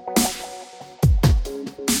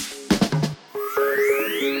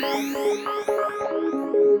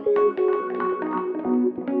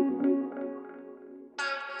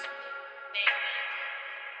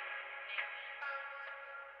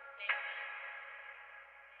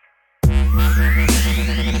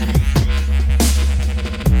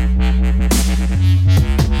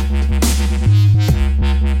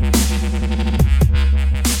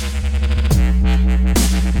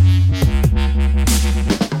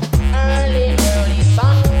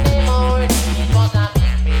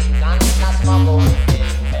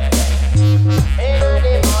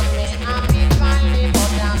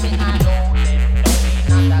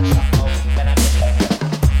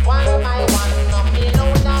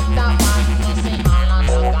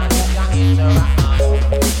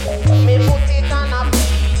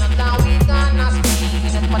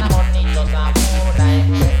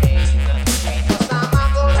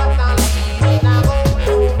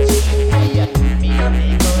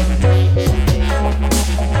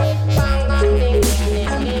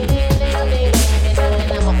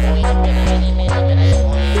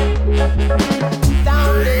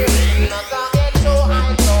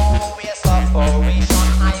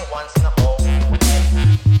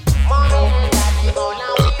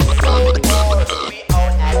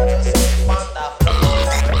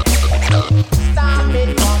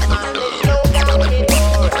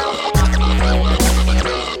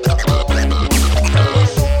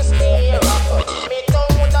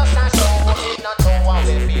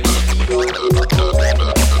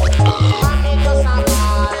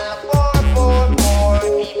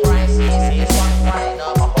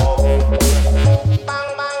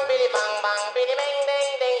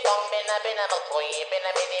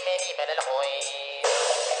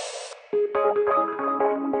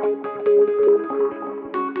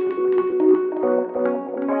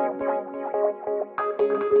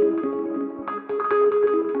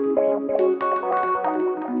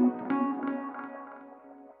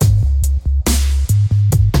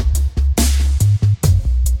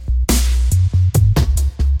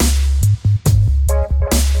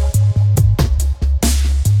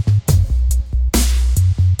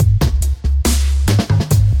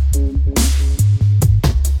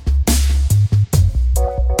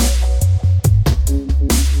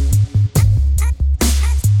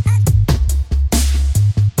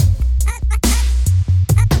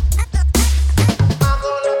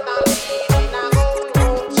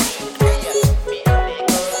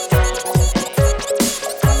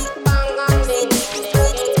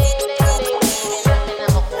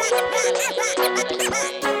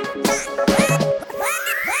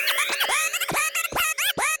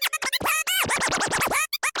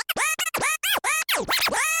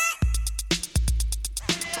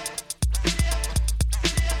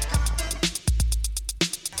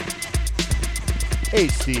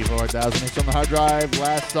 HD 4000. It's on the hard drive.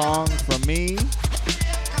 Last song from me.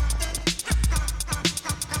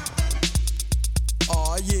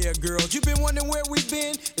 Oh yeah, girls, you've been wondering where we've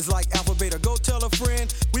been? It's like Alpha Beta, go tell a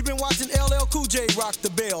friend. We've been watching LL Cool J rock the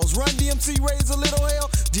bells. Run DMC raise a little hell.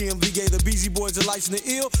 DMV gave the Beastie Boys the lights and the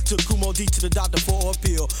ill. Took Kumo D to the doctor for a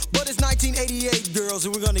pill. But it's 1988, girls,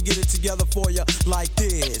 and we're gonna get it together for you like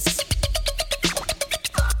this.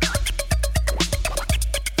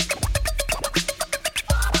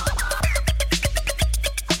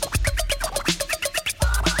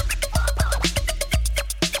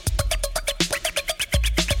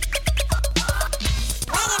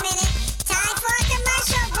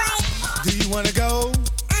 Wanna go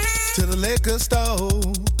to the liquor store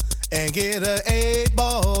and get a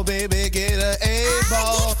 8-ball, baby, get a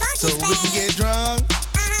 8-ball, so we can get drunk,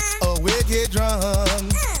 oh we'll get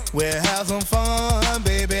drunk, we'll have some fun,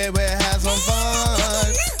 baby, we'll have some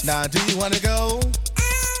fun. Now do you wanna go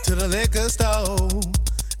to the liquor store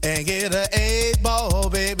and get a 8-ball,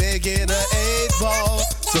 baby, get a 8-ball,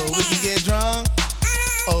 so we can get drunk,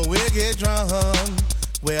 oh we'll get drunk.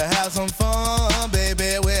 We'll have some fun,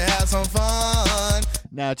 baby, we'll have some fun.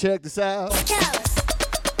 Now check this out. West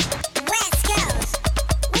Coast,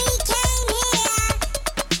 we came here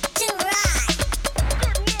to rock.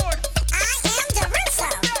 Good Lord. I am Deruso.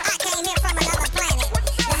 I came here from another planet,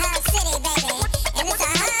 the Hub City, baby, and it's a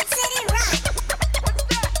Hub City rock.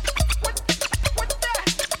 What's that?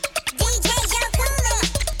 DJ Joe Cooley,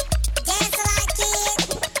 dance a lot, kid.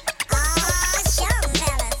 Oh, show 'em,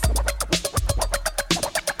 fellas.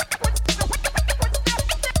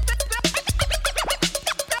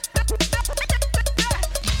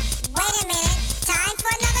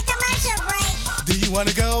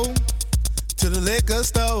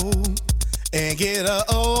 get a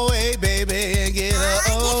OA, baby, and get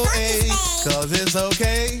a OA. Cause it's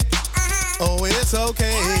okay. Oh, it's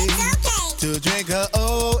okay. To drink a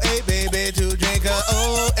OA, baby, to drink a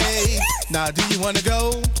OA. Now, do you wanna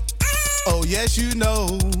go? Oh, yes, you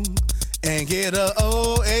know. And get a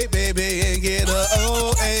OA, baby, and get a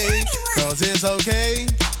OA. Cause it's okay.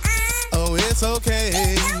 Oh, it's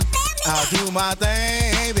okay. I'll do my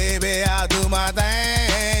thing, baby, I'll do my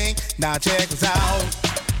thing. Now check us out.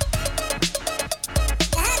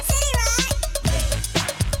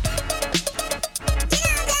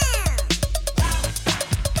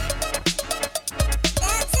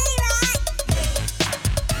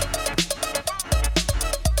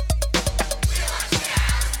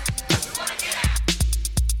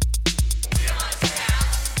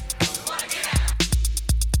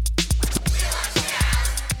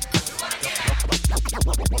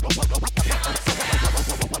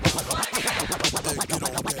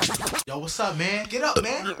 Yo, what's up, man? Get up,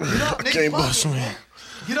 man. Get up, nigga. Can't bust me.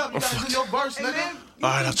 Get up, you gotta do your verse, nigga.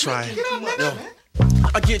 Alright, I'll try. Get up, nigga. Yo.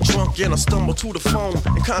 I get drunk and I stumble to the phone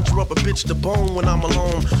and conjure up a bitch to bone when I'm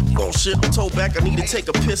alone. Bullshit, I'm told back I need to take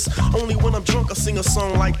a piss. Only when I'm drunk I sing a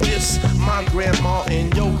song like this. My grandma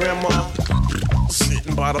and your grandma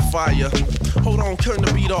sitting by the fire. Hold on, turn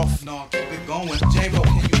the beat off. No, keep it going. J-Bo,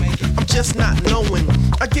 can you make it? I'm just not knowing.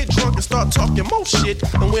 I get drunk and start talking more shit.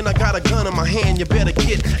 And when I got a gun in my hand, you better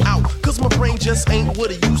get out. Cause my brain just ain't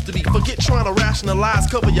what it used to be. Forget trying to rationalize,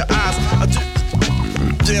 cover your eyes.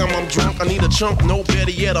 Damn, I'm drunk, I need a chunk, no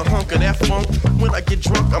better yet a hunk of that funk. When I get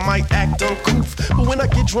drunk, I might act uncouth, but when I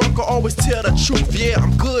get drunk, I always tell the truth. Yeah,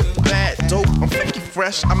 I'm good, bad, dope, I'm funky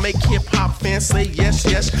fresh. I make hip-hop fans say yes,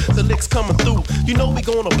 yes, the licks coming through. You know we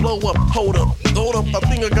gonna blow up, hold up, I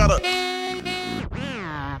think I gotta